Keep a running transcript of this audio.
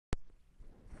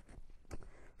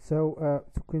To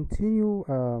continue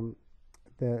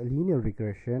the linear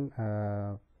regression,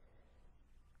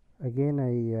 again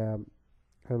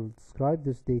I'll describe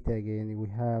this data again. We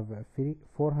have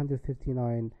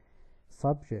 439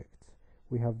 subjects.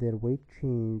 We have their weight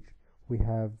change. We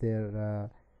have their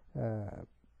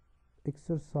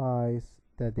exercise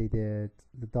that they did,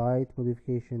 the diet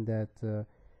modification that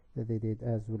they did,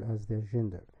 as well as their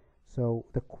gender. So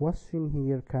the question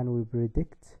here: can we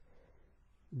predict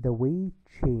the weight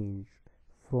change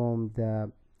from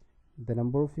the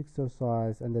number of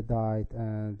exercise and the diet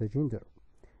and the gender?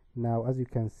 Now, as you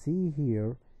can see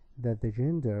here, that the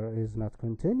gender is not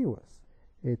continuous.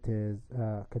 It is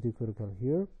categorical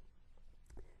here.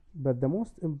 But the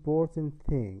most important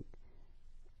thing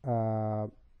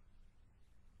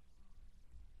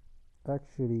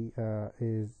actually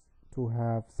is to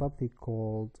have something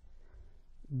called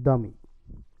dummy.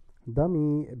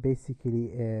 Dummy basically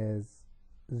is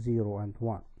 0 and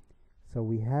 1. So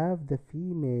we have the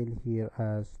female here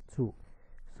as 2.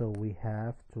 So we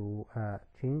have to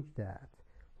change that.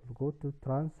 We'll go to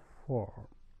transform,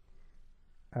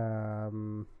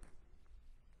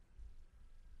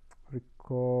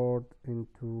 record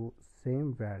into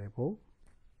same variable,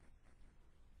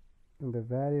 and the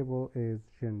variable is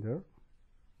gender,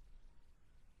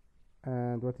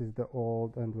 and what is the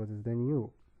old and what is the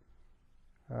new.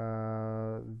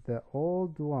 The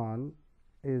old one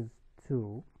is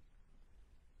 2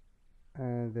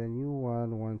 and the new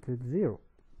one wanted 0.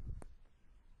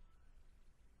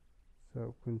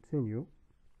 So continue.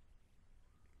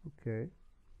 Okay,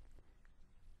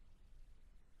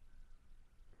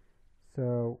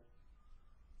 so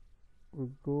we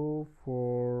go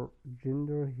for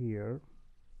gender here.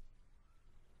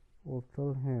 We'll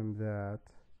tell him that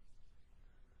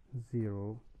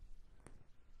 0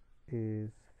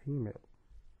 is female.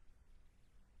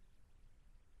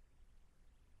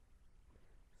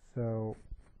 So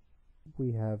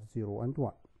we have 0 and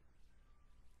 1.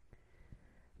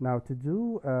 Now to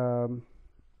do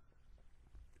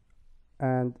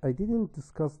and I didn't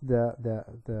discuss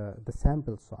the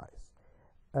sample size.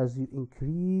 As you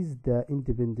increase the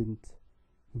independent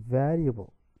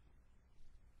variable,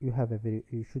 you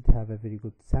should have a very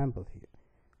good sample here.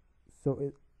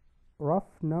 So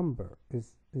rough number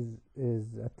is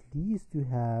at least you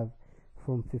have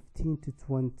from 15 to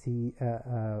 20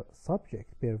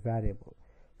 subject per variable.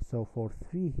 So for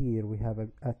 3 here we have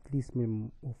at least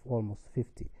minimum of almost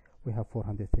 50. We have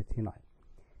 439.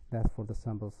 That's for the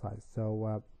sample size.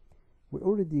 So we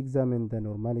already examined the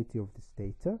normality of this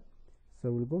data.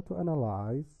 So we'll go to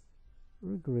analyze,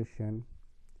 regression,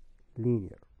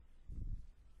 linear.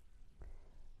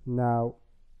 Now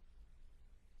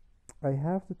I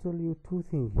have to tell you 2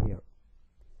 things here.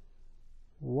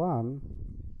 One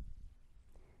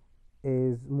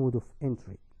is mode of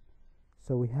entry.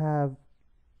 So we have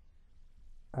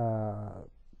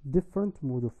different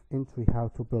mode of entry, how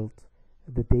to build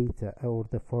the data or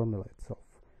the formula itself.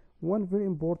 One very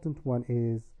important one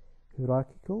is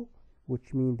hierarchical,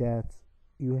 which means that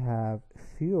you have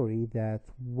theory that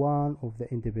one of the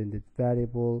independent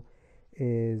variable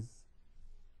is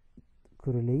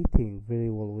correlating very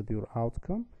well with your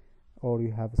outcome, or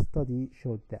you have a study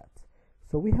showed that.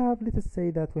 So we have, let us say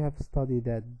that we have a study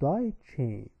that diet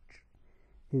change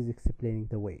is explaining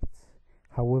the weight.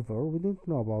 However, we don't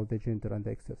know about the gender and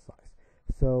the exercise.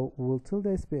 So we'll tell the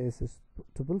SPSS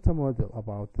to build a model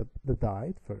about the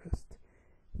diet first,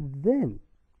 then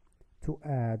to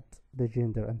add the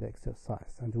gender and the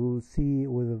exercise, and we will see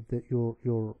whether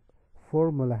your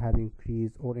formula had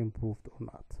increased or improved or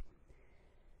not.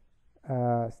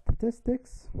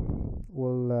 Statistics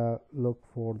will look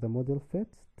for the model fit,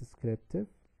 descriptive,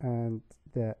 and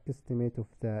the estimate of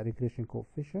the regression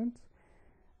coefficient,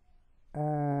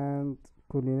 and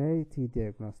collinearity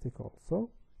diagnostic also.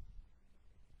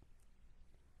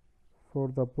 For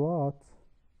the plot,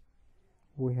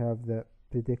 we have the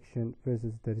prediction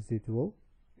versus the residual.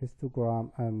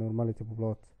 Histogram and normality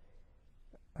plot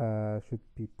should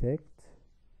be ticked,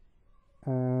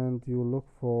 and you look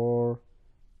for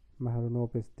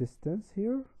Mahalanobis distance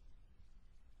here.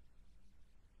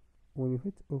 When you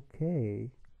hit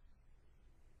OK,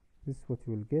 this is what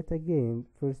you will get. Again,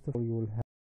 first of all, you will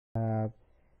have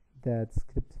the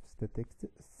descriptive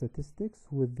statistics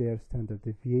with their standard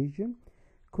deviation,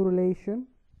 correlation,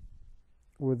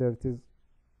 whether it is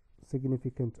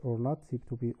significant or not. Seem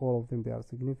to be all of them, they are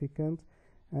significant,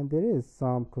 and there is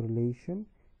some correlation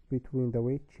between the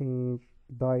weight change,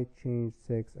 diet change,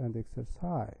 sex, and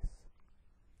exercise.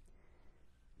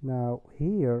 Now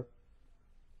here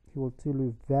he will tell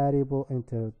you variable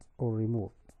entered or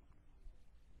removed.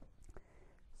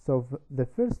 So the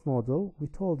first model, we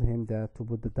told him that to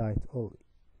put the diet only.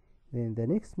 Then the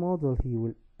next model, he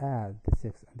will add the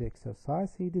sex and the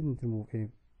exercise. He didn't remove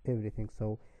everything.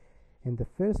 So in the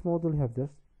first model, you have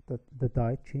just the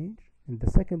diet change. In the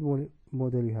second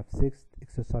model, you have sex,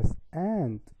 exercise,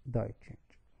 and diet change.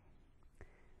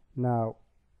 Now,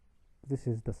 this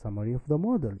is the summary of the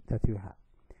model that you have.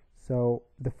 So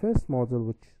the first model,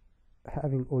 which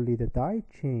having only the diet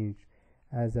change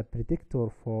as a predictor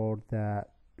for the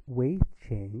weight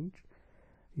change,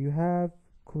 you have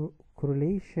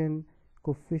correlation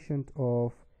coefficient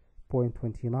of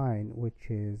 0.29, which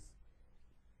is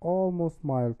almost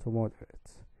mild to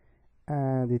moderate,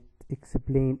 and it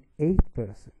explains 8%.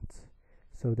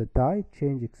 So the diet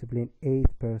change explains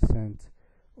 8%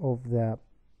 of the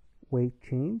weight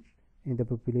change. In the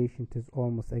population, it is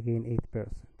almost again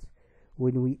 8%.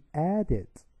 When we added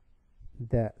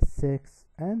the sex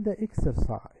and the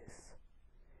exercise,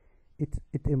 it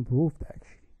improved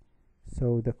actually.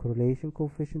 So the correlation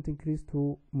coefficient increased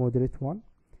to moderate one,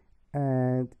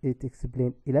 and it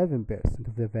explained 11%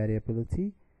 of the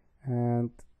variability,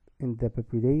 and in the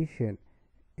population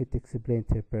it explained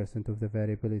 10% of the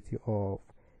variability of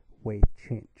weight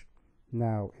change.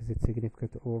 Now, is it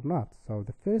significant or not? So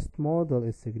the first model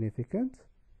is significant.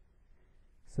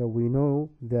 So we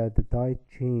know that the diet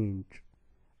change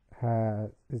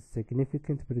has a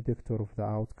significant predictor of the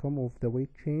outcome of the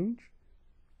weight change.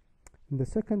 In the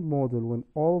second model, when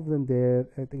all of them there,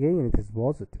 again it is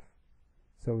positive,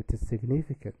 so it is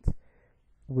significant.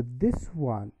 With this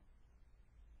one,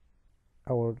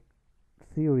 our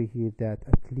theory here that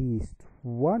at least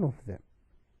one of them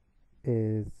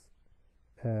is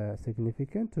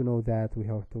significant. To know that, we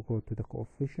have to go to the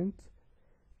coefficient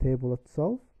table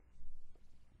itself.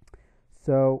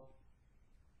 So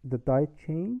the diet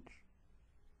change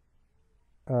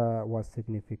was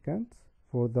significant.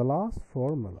 For the last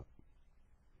formula,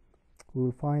 we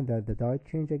will find that the diet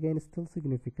change again is still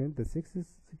significant, the sex is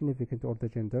significant, or the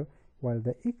gender, while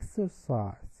the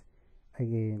exercise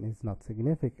again is not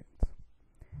significant.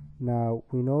 Now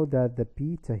we know that the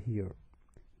beta here,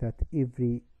 that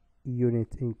every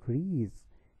unit increase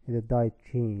in the diet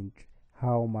change,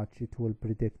 how much it will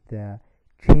predict the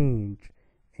change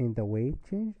in the weight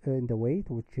change,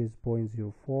 which is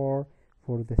 0.04.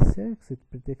 For the sex, it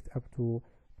predicts up to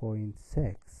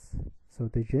 0.6. So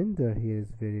the gender here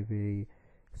is very, very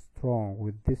strong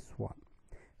with this one.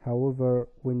 However,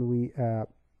 when we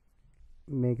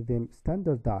make them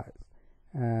standardized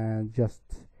and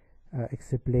just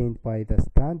explained by the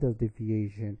standard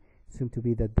deviation, it seems to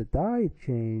be that the diet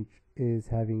change is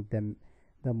having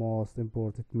the most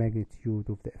important magnitude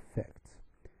of the effect.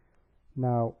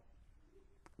 Now,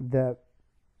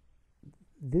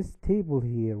 this table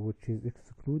here, which is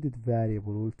excluded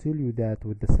variable, will tell you that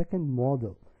with the second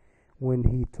model, when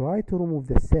he tried to remove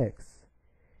the sex,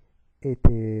 it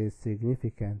is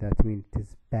significant. That means it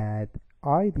is bad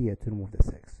idea to remove the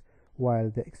sex,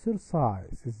 while the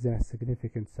exercise is not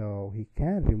significant, so he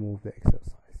can remove the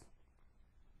exercise.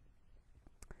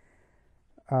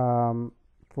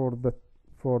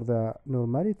 For the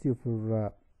normality of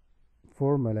the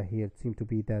formula here, it seems to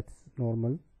be that's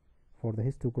normal. For the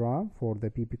histogram, for the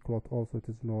pp plot also it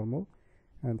is normal,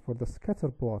 and for the scatter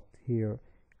plot here,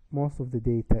 most of the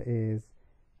data is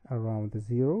around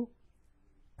 0.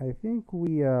 I think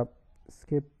we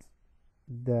skipped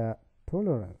the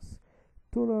tolerance.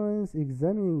 Tolerance,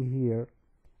 examining here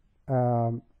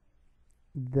the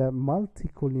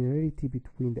multicollinearity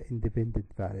between the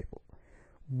independent variable.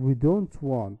 We don't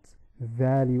want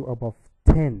value above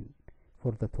 10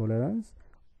 for the tolerance,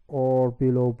 or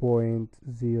below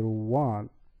 0.01.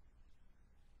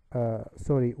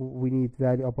 Sorry, we need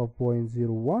value above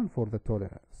 0.01 for the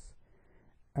tolerance,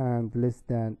 and less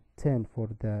than 10 for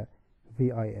the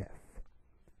VIF.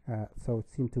 So it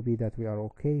seems to be that we are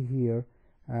okay here,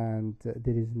 and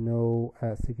there is no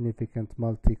significant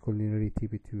multicollinearity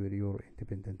between your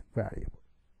independent variable.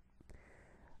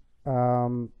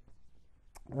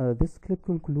 This clip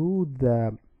concludes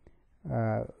the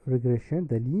regression,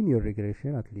 the linear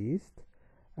regression at least,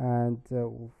 and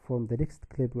from the next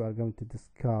clip we are going to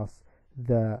discuss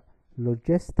the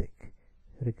logistic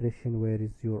regression, where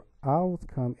is your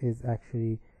outcome is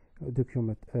actually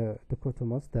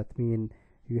dichotomous. That means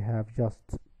you have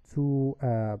just two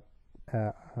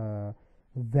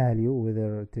value,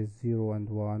 whether it is 0 and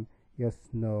 1, yes,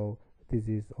 no,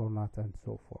 disease or not, and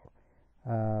so forth.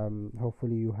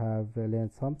 Hopefully you have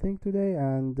learned something today,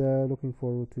 and looking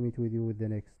forward to meet with you with the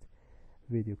next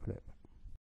video clip.